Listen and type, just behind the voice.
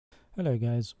Hello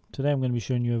guys, today I'm going to be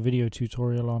showing you a video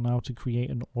tutorial on how to create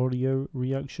an audio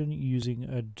reaction using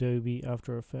Adobe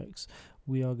After Effects.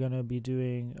 We are going to be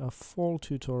doing a full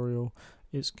tutorial.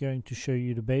 It's going to show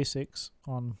you the basics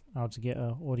on how to get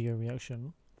an audio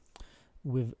reaction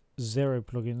with 0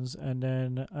 plugins, and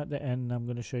then at the end I'm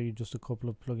going to show you just a couple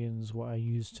of plugins what I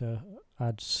use to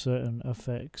add certain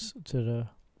effects to the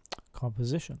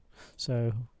composition.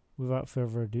 So without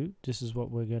further ado, this is what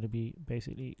we're going to be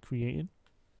basically creating.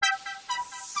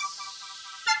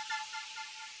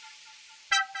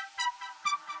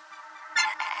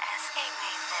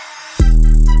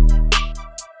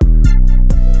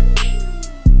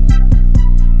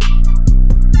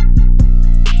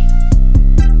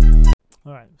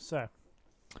 Alright, so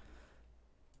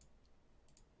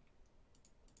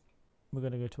we're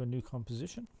going to go to a new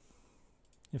composition.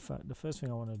 In fact, the first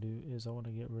thing I want to do is I want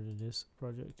to get rid of this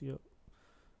project here,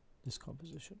 this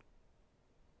composition.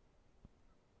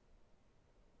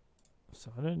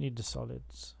 So I don't need the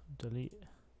solids, delete.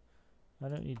 I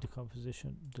don't need the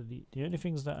composition, delete. The only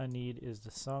things that I need is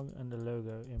the song and the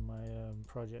logo in my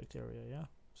project area, yeah?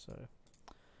 So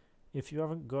if you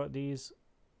haven't got these,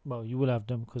 well, you will have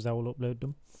them because I will upload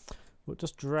them, but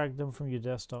just drag them from your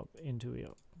desktop into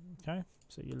here. Okay,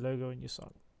 so your logo and your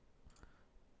song.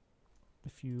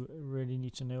 If you really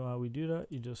need to know how we do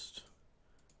that, you just,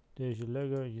 there's your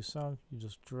logo and your song, you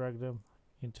just drag them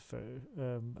into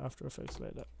After Effects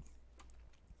like that.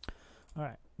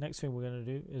 Alright, next thing we're going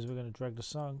to do is we're going to drag the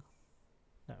song,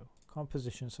 no,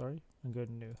 composition, sorry, and go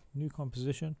to new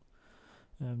composition.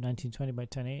 1920 by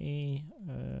 1080,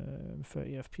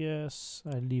 30 FPS.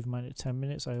 I leave mine at 10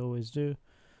 minutes, I always do,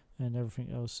 and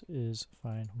everything else is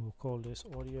fine. We'll call this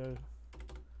audio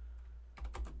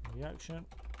reaction.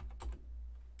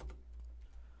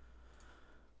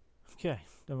 Okay,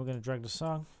 then we're going to drag the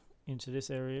song into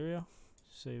this area,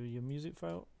 save your music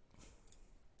file,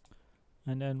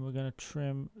 and then we're going to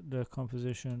trim the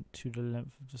composition to the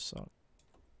length of the song.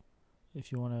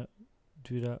 If you want to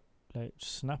do that, like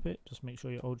snap it, just make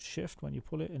sure you hold shift when you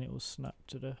pull it and it will snap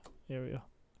to the area.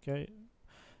 Okay,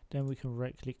 then we can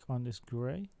right click on this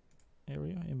gray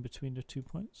area in between the 2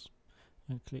 points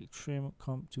and click trim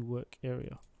comp to work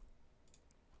area.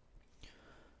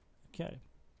 Okay,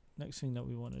 next thing that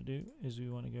we want to do is we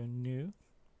want to go new,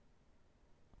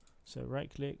 so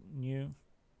right click, new,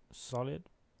 solid,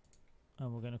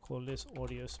 and we're going to call this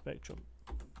audio spectrum.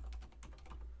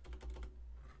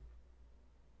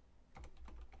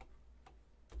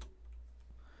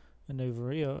 And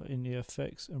over here in the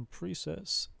effects and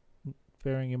presets,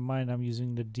 bearing in mind I'm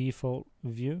using the default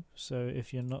view, so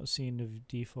if you're not seeing the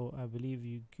default, I believe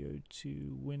you go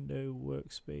to window,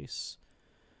 workspace,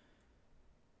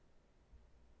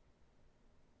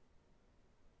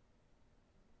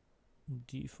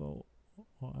 default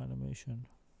or animation.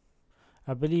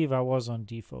 I believe I was on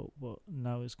default, but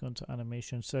now it's gone to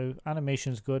animation. So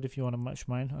animation's good if you want to match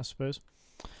mine, I suppose.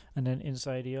 And then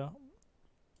inside here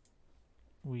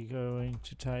we're going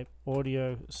to type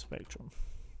audio spectrum,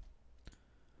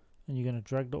 and you're going to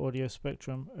drag the audio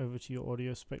spectrum over to your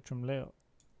audio spectrum layout.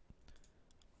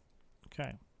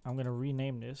 Okay, I'm going to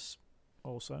rename this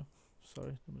also.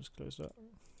 Sorry, let me just close that.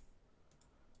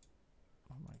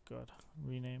 Oh my god,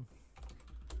 rename.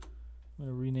 I'm going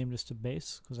to rename this to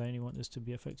bass because I only want this to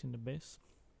be affecting the bass.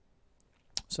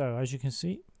 So as you can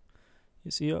see,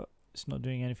 it's here, it's not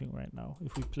doing anything right now.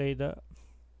 If we play that,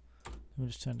 let me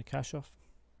just turn the cache off.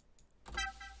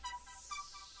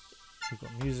 We've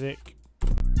got music,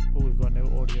 but we've got no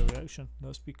audio reaction.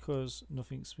 That's because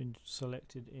nothing's been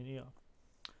selected in here.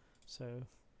 So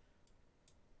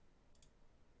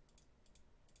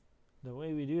the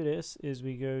way we do this is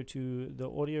we go to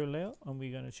the audio layer and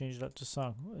we're going to change that to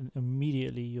song, and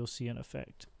immediately you'll see an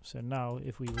effect. So now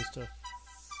if we was to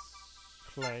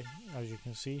play, as you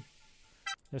can see,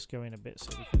 let's go in a bit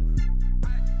so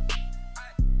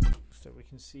we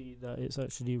can see that it's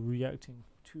actually reacting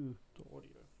to the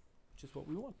audio, which is what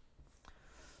we want.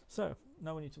 So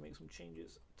now we need to make some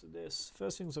changes to this.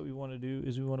 First things that we want to do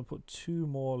is we want to put 2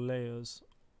 more layers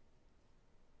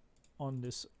on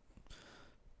this,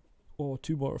 or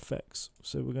 2 more effects.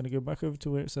 So we're going to go back over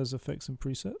to where it says effects and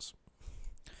presets,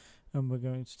 and we're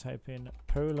going to type in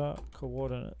polar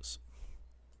coordinates,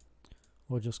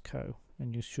 or just co,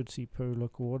 and you should see polar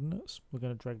coordinates. We're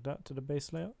going to drag that to the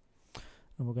base layer,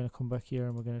 and we're going to come back here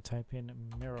and we're going to type in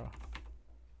mirror.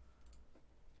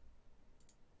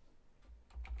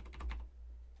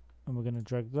 And we're going to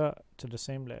drag that to the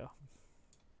same layer.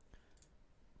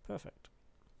 Perfect.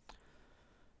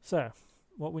 So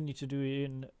what we need to do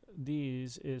in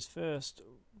these is first,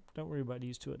 don't worry about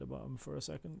these 2 at the bottom for a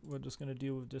second, we're just going to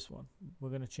deal with this one. We're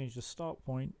going to change the start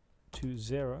point to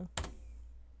 0.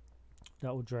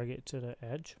 That will drag it to the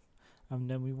edge, and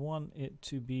then we want it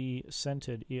to be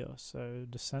centered here. So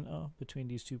the center between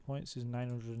these 2 points is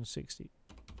 960.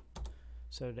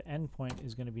 So the end point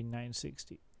is going to be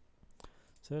 960.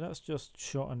 So that's just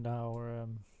shortened our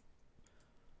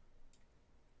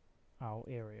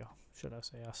area, should I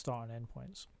say, our start and end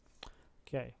points.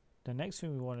 Okay, the next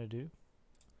thing we want to do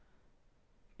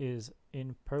is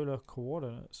in polar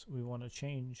coordinates, we want to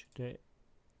change the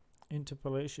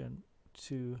interpolation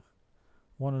to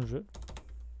 100,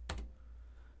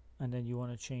 and then you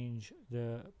want to change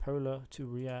the polar to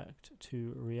react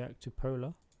to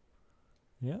polar.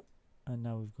 Yeah, and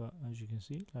now we've got, as you can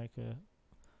see, like a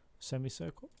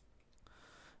semicircle,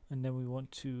 and then we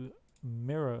want to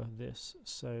mirror this.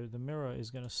 So the mirror is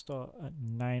going to start at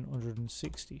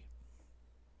 960.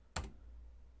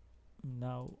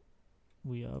 Now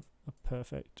we have a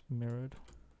perfect mirrored.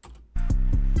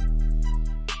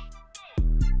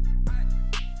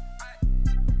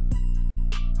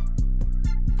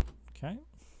 Okay,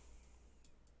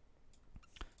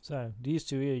 so these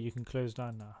two here you can close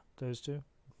down now. Those two,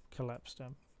 collapse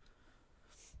them,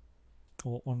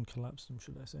 or uncollapse them,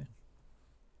 should I say.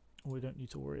 We don't need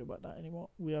to worry about that anymore.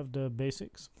 We have the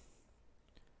basics,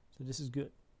 so this is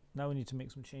good. Now we need to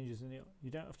make some changes in here. You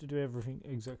don't have to do everything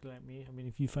exactly like me. I mean,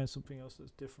 if you find something else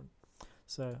that's different.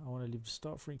 So I want to leave the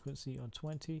start frequency on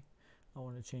 20. I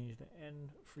want to change the end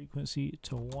frequency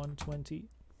to 120.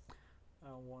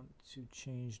 I want to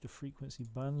change the frequency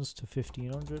bands to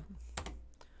 1500.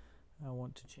 I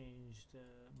want to change the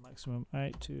maximum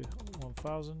height to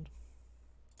 1000.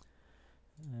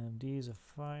 And these are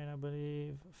fine, I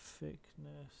believe.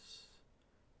 Thickness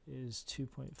is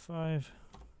 2.5.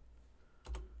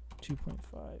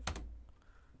 2.5.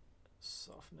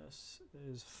 Softness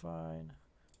is fine.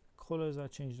 Colors, I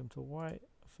changed them to white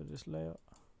for this layout.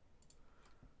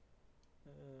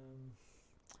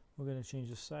 We're going to change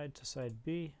the side to side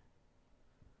B,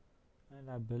 and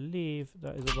I believe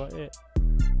that is about it.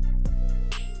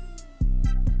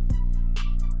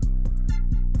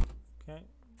 Okay,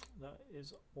 that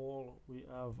is all we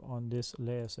have on this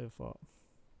layer so far.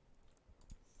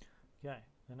 Okay,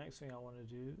 the next thing I want to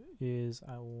do is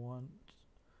I want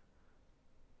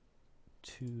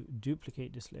to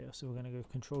duplicate this layer. So we're going to go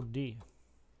Control D,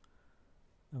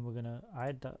 and we're going to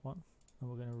hide that one,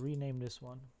 and we're going to rename this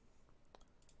one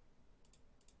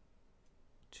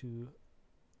to,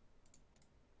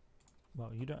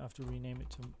 well, you don't have to rename it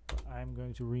to, but I'm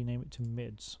going to rename it to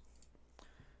mids.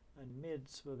 And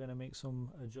mids, we're going to make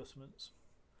some adjustments.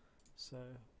 So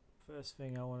first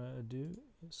thing I want to do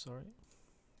is, sorry,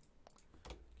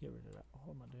 get rid of that.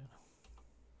 What am I doing?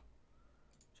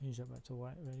 Change that back to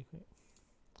white really quick.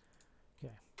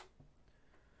 Okay,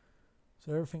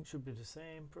 so everything should be the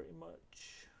same pretty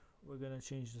much. We're going to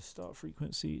change the start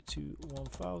frequency to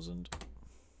 1000,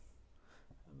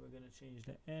 and we're going to change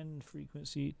the end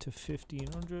frequency to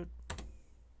 1500,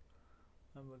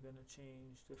 and we're going to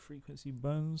change the frequency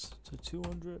bands to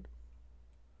 200,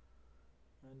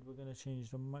 and we're going to change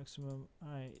the maximum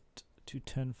height to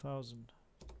 10,000.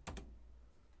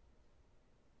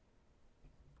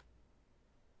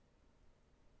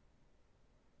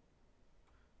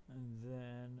 And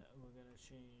then we're going to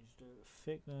change the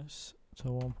thickness to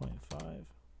 1.5. Let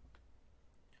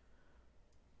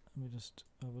me just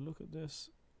have a look at this.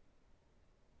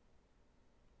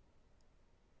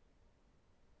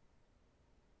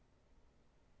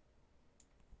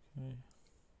 Okay.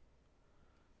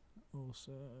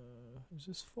 Also, is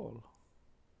this full?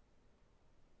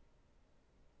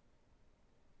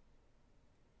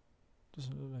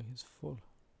 Doesn't look like it's full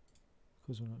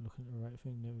because we're not looking at the right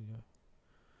thing. There we go.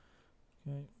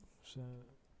 Okay, so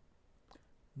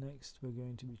next we're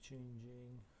going to be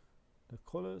changing the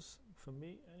colors. For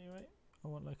me anyway, I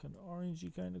want like an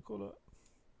orangey kind of color.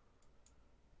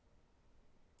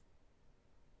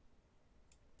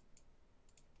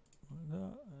 Like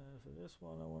that. And for this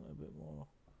one I want a bit more,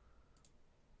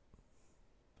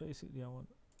 basically I want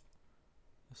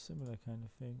a similar kind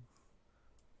of thing,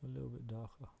 a little bit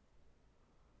darker.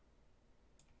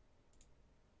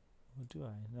 Or do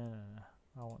I? No.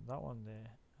 I want that one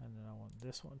there, and then I want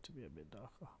this one to be a bit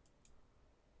darker.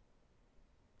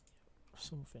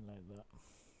 Something like that.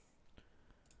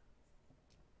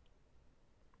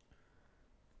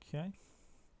 Okay.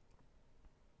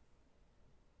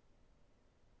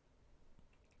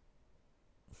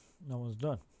 That one's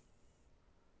done.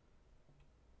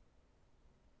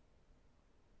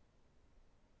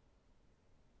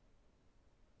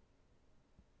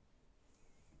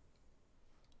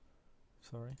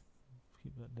 Sorry.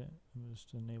 Keep that there. Let me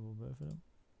just enable both of them.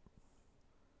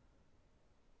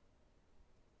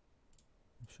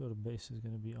 sure the base is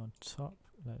going to be on top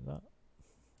like that.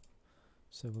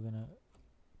 So we're going to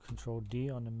Control D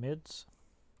on the mids.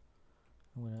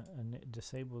 I'm going to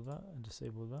disable that and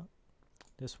disable that.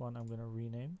 This one I'm going to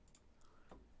rename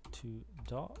to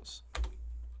dots.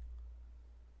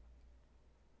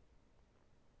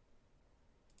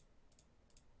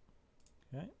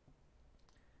 Okay.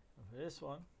 And for this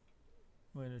one,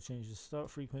 we're going to change the start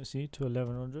frequency to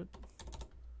 1100,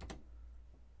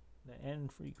 the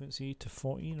end frequency to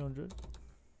 1400.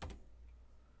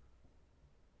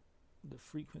 The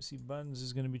frequency bands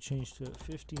is going to be changed to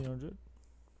 1500.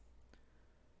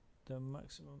 The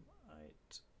maximum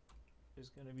height is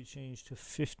going to be changed to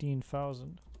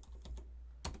 15,000.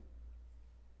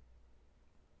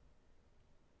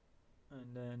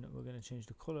 And then we're going to change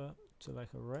the color to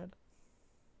like a red.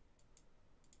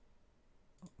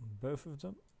 Both of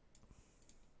them.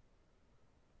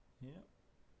 Yeah.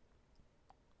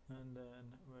 And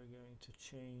then we're going to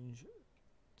change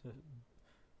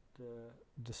the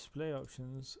display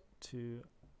options to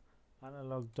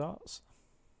analog dots.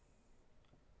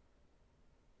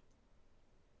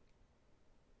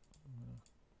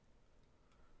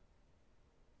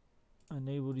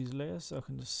 Enable these layers so I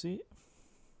can just see.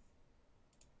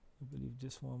 I believe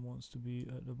this one wants to be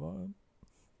at the bottom.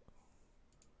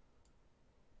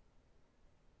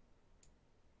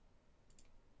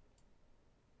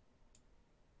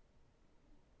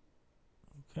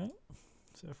 Okay,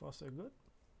 so far so good.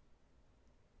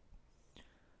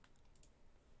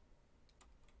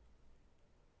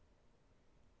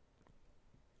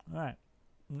 Alright,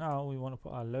 now we want to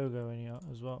put our logo in here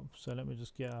as well. So let me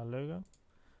just get our logo,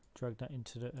 drag that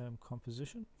into the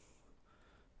composition,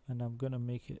 and I'm going to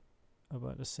make it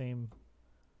about the same.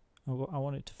 I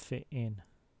want it to fit in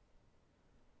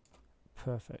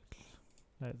perfect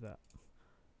like that.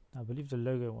 I believe the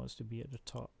logo wants to be at the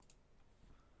top.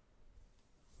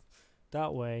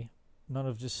 That way none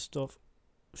of this stuff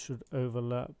should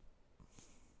overlap.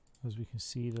 As we can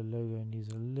see, the logo needs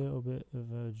a little bit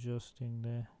of adjusting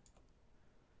there.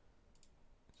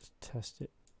 Just test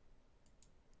it.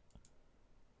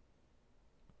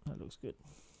 That looks good.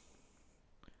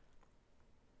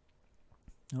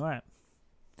 Alright,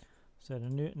 so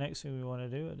the next thing we want to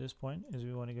do at this point is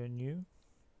we want to go new,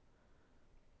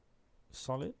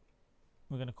 solid.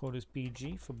 We're going to call this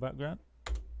BG for background.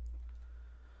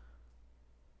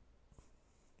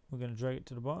 We're going to drag it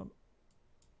to the bottom.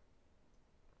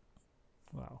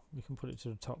 Wow, we can put it to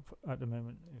the top at the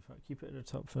moment. In fact, keep it at the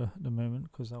top for the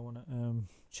moment because I want to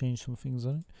change some things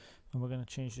on it. And we're going to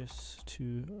change this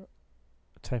to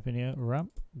type in here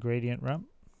ramp, gradient ramp.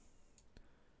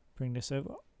 Bring this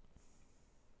over.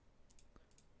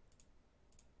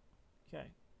 Okay,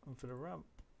 and for the ramp,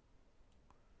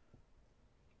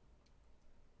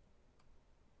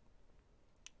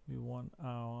 we want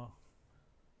our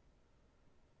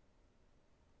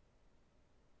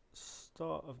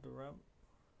start of the ramp.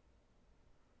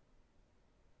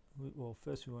 Well,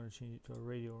 first we want to change it to a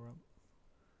radial ramp.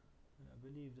 And I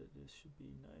believe that this should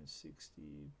be 960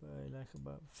 by like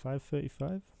about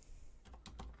 535.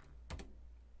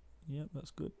 Yep, that's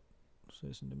good. So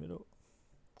it's in the middle.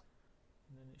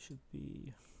 And then it should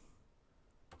be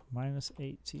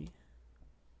 -80.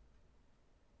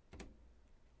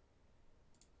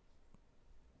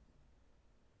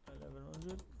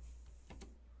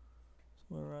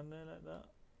 Somewhere around there like that.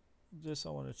 This I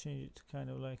want to change it to kind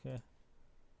of like a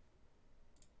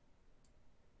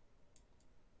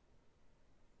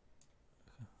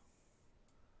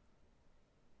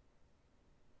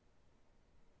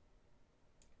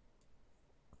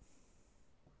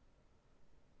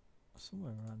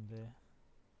somewhere around there.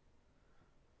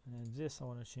 And then this I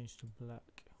want to change to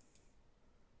black,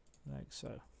 like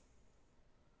so.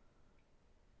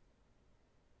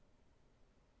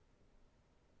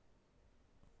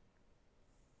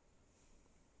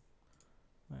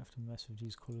 Might have to mess with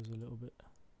these colors a little bit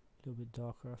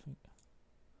darker, I think.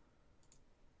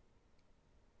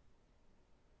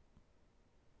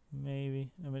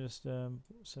 Maybe. Let me just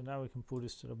so now we can pull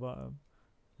this to the bottom.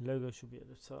 Logo should be at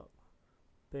the top.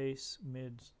 Base,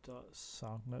 mid, dot,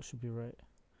 song. That should be right.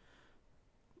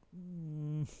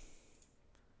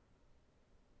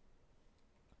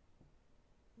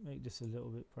 Make this a little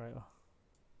bit brighter.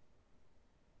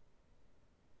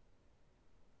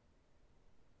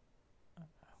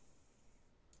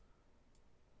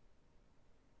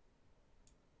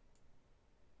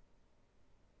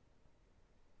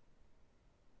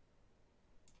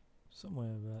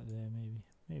 Somewhere about there,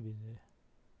 maybe there.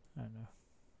 I don't know.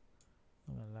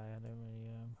 I'm not gonna lie, I don't really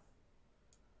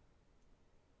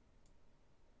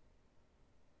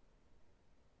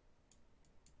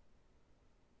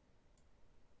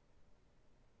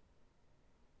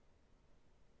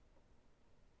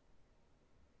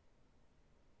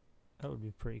That would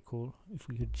be pretty cool if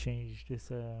we could change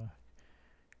this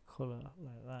color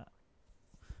like that.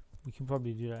 We can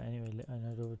probably do that anyway. In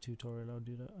another tutorial I'll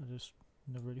do that. I just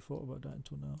never really thought about that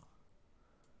until now.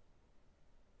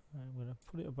 Right, I'm gonna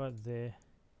put it about there,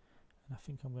 and I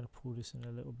think I'm gonna pull this in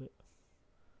a little bit.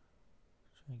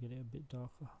 Try and get it a bit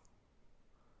darker.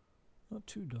 Not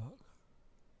too dark.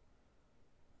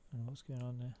 I don't know what's going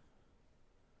on there.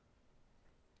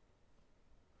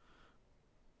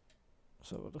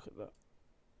 So look at that.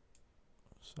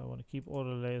 So I want to keep all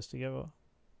the layers together,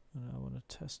 and I want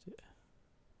to test it.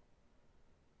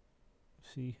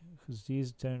 See, because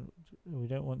these we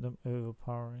don't want them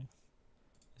overpowering.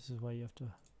 This is why you have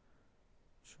to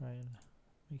try and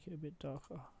make it a bit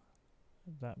darker.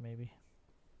 Like that maybe.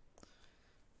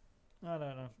 I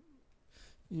don't know.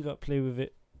 You got to play with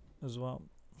it as well.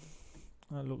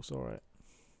 That looks alright.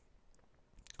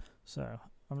 So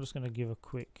I'm just going to give a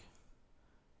quick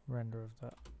render of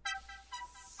that.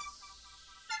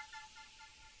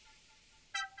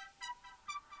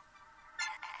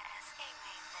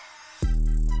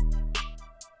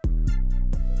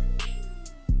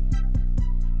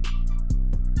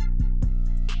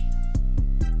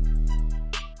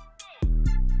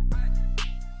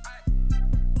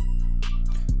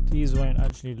 These won't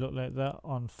actually look like that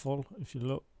on full. If you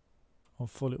look on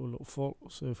full, it will look full.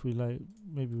 So if we like,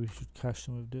 maybe we should cache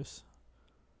some of this.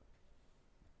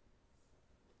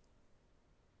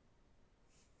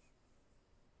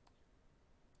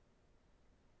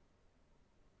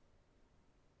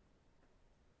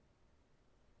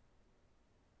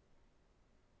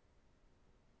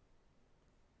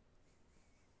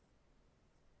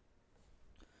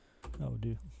 That will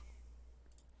do.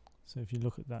 So if you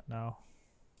look at that now,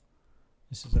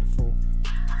 this is at full.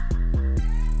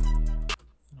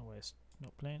 No way, it's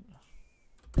not playing.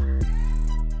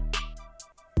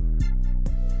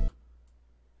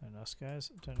 And us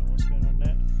guys, don't know what's going on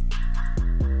there.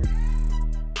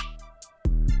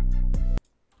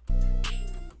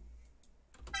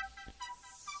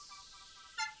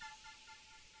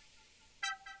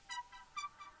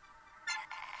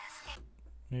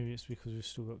 Maybe it's because we've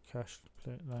still got cache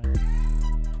line.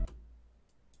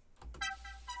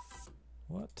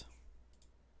 What?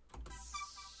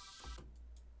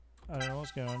 I don't know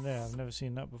what's going on there. I've never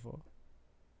seen that before.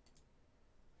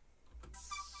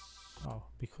 Oh,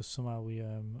 because somehow we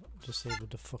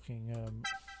disabled the fucking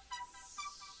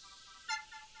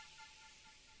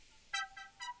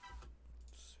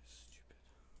so stupid.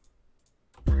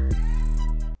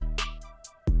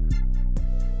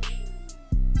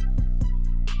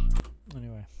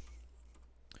 Anyway,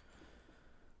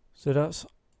 so that's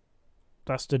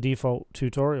the default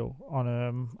tutorial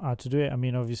on how to do it. I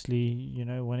mean, obviously, you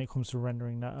know, when it comes to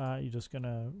rendering that out, you're just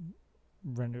gonna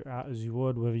render it out as you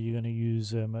would, whether you're gonna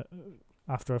use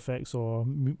After Effects or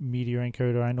Media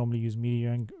Encoder. I normally use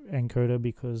Media Encoder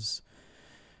because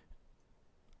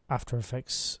After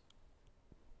Effects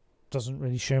doesn't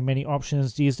really show many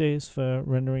options these days for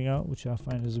rendering out, which I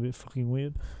find is a bit fucking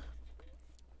weird.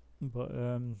 But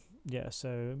yeah,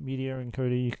 so Media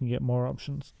Encoder, you can get more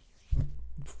options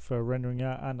for rendering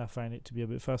out, and I find it to be a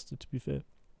bit faster, to be fair.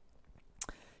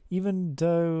 Even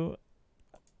though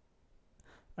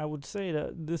I would say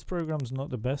that this program's not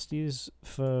the best use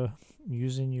for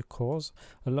using your cores.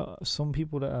 Some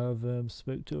people that I've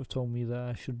spoke to have told me that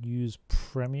I should use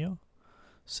Premiere,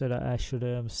 so that I should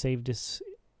save this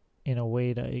in a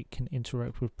way that it can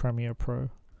interact with Premiere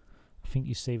Pro. I think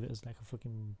you save it as like a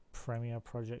fucking Premiere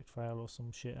project file or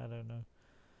some shit, I don't know.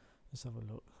 Let's have a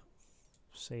look.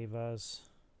 Save as.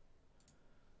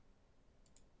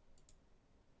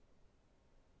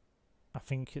 I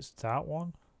think it's that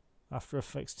one, After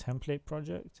Effects template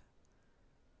project,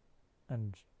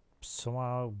 and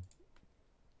somehow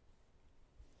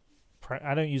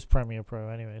I don't use Premiere Pro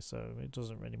anyway, so it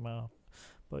doesn't really matter.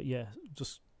 But yeah,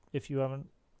 just if you haven't,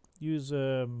 use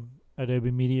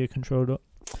Adobe Media Controller.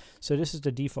 So this is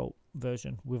the default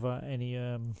version without any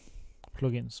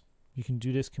plugins. You can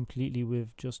do this completely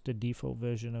with just the default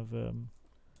version of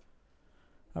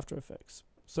After Effects.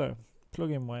 So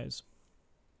plugin wise,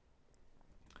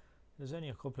 there's only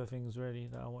a couple of things really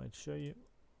that I wanted to show you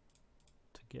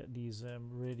to get these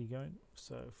really going.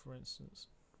 So for instance,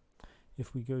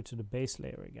 if we go to the base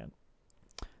layer again,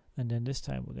 and then this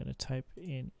time we're going to type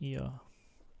in here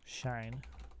shine,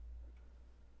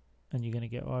 and you're going to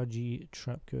get RG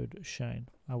Trapcode shine.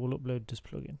 I will upload this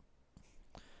plugin,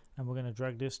 and we're going to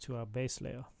drag this to our base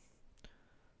layer.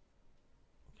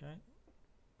 Okay,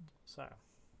 so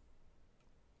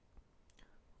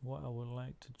what I would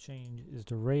like to change is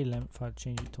the ray length. I'd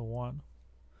change it to 1,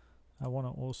 I want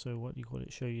to also, what do you call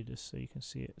it, show you this so you can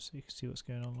see it, so you can see what's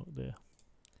going on. Look there.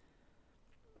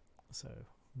 So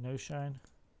no shine,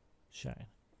 shine.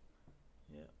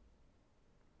 Yeah.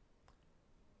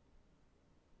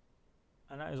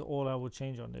 And that is all I will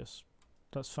change on this.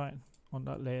 That's fine on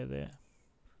that layer there.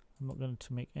 I'm not going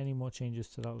to make any more changes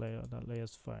to that layer. That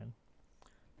layer's fine.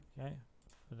 Okay.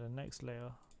 For the next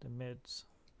layer, the mids,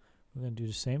 we're going to do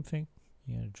the same thing.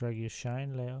 You're going to drag your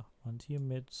shine layer onto your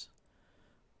mids.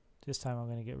 This time I'm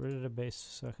going to get rid of the base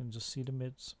so I can just see the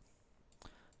mids.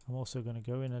 I'm also going to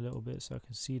go in a little bit so I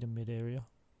can see the mid area,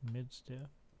 mids there.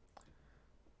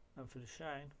 And for the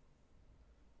shine,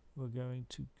 we're going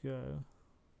to go,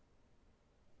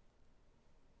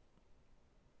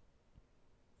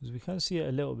 because we can see it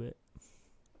a little bit,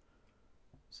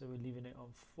 so we're leaving it on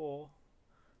 4.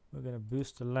 We're going to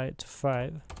boost the light to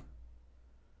 5.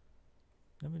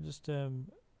 Let me just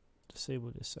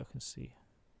disable this so I can see.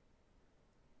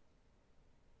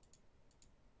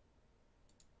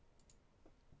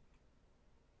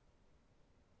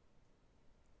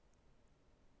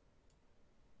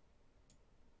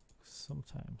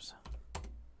 Sometimes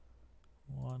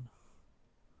 1,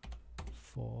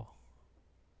 4.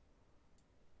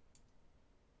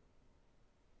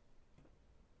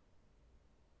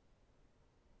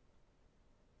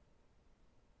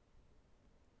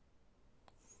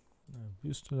 No,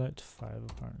 boost the light to 5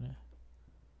 apparently.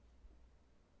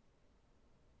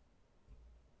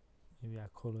 Maybe our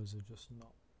colors are just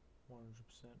not 100%.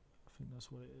 I think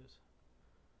that's what it is.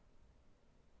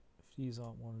 If these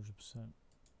aren't 100%.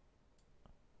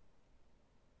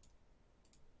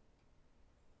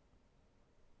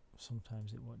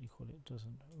 Sometimes it, what do you call it,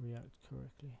 doesn't react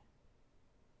correctly.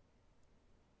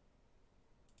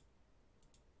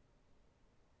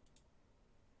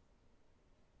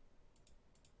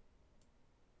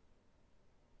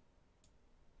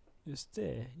 It's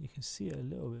there, you can see it a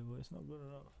little bit, but it's not good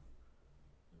enough.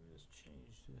 Let me just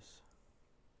change this.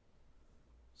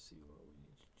 See what we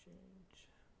need to change.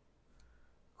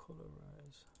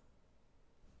 Colorize.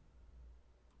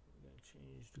 We're going to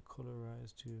change the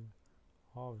colorize to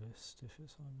harvest if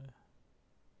it's on there.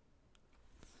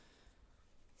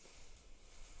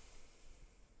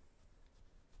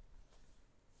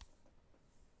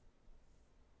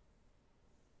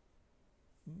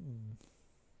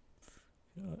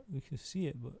 You know, we can see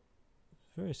it, but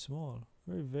it's very small,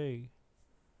 very vague.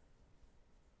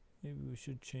 Maybe we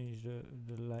should change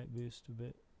the light boost a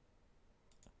bit.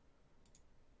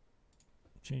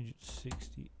 Change it to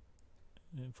 60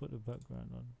 and then put the background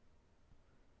on.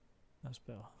 That's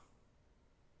better.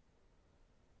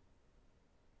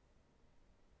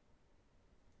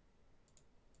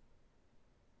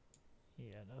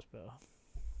 Yeah, that's better.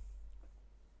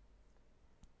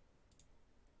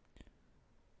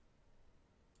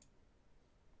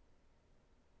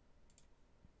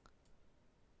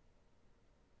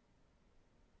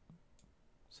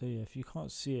 So yeah, if you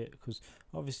can't see it, because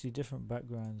obviously different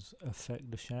backgrounds affect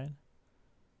the shine,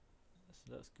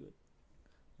 so that's good.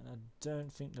 And I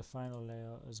don't think the final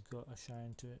layer has got a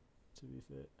shine to it, to be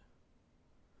fair.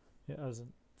 It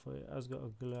hasn't, but it has got a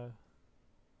glow.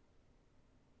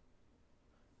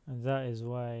 And that is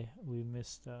why we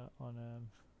missed that on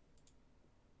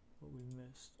what we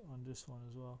missed on this one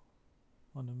as well.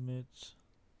 On the mids,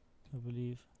 I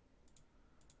believe.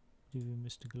 We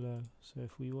missed the glow. So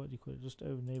if we, what do you call it, just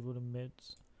enable the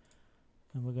mids,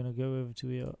 and we're gonna go over to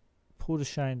here, pull the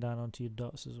shine down onto your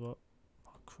dots as well.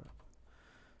 Oh crap!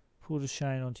 Pull the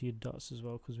shine onto your dots as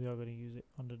well, because we are going to use it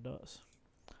on the dots.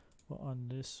 But on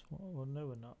this, well, no,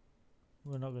 we're not.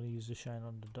 We're not going to use the shine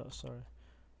on the dots. Sorry.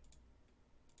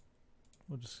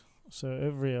 We'll just, so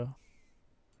over here,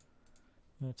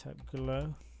 I'm gonna type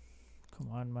glow.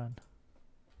 Come on, man.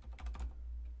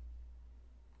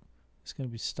 It's going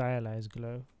to be stylized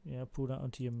glow. Yeah, pull that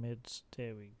onto your mids.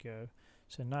 There we go.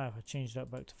 So now if I change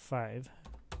that back to 5,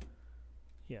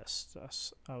 yes,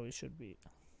 that's how it should be.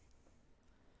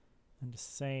 And the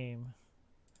same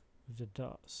with the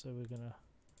dots. So we're going to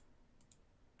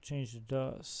change the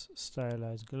dots,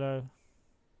 stylize glow.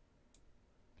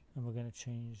 And we're going to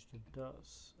change the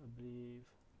dots, I believe.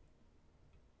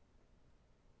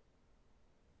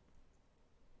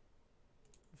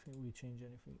 I think we change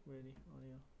anything really on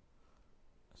here.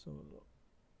 So look.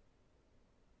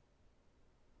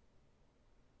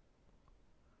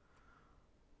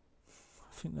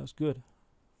 I think that's good.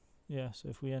 Yeah, so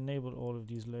if we enable all of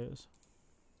these layers,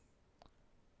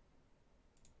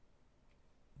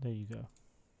 there you go.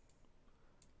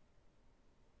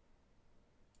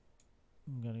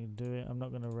 I'm gonna do it. I'm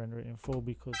not gonna render it in full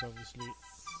because obviously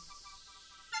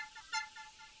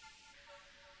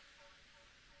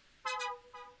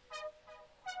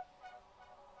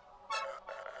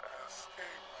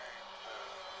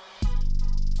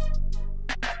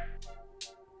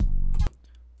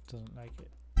doesn't like it.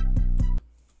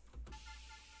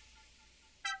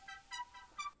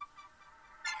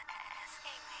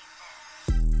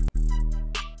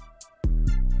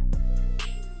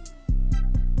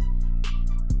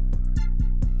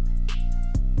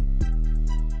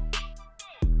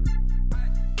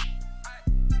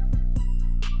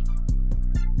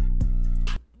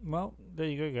 Well, there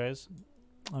you go, guys.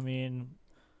 I mean,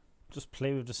 just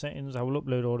play with the settings. I will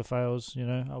upload all the files, you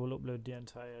know. I will upload the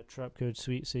entire Trapcode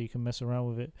suite so you can mess around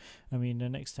with it. I mean, the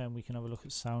next time we can have a look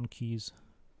at sound keys,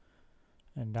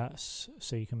 and that's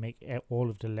so you can make all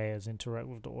of the layers interact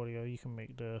with the audio. You can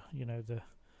make the, you know,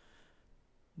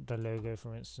 the logo,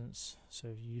 for instance.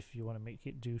 So if you want to make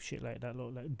it do shit like that,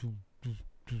 look like do,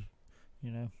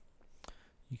 you know,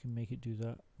 you can make it do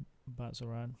that, bounce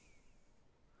around.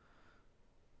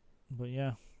 But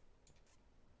yeah,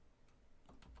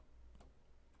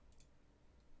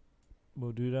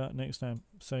 we'll do that next time.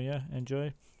 So yeah,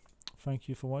 enjoy. Thank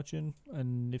you for watching,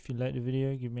 and if you like the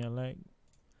video, give me a like,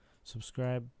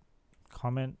 subscribe,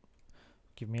 comment,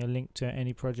 give me a link to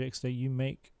any projects that you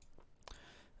make.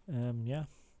 Yeah,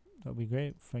 that'd be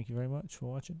great. Thank you very much for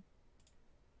watching.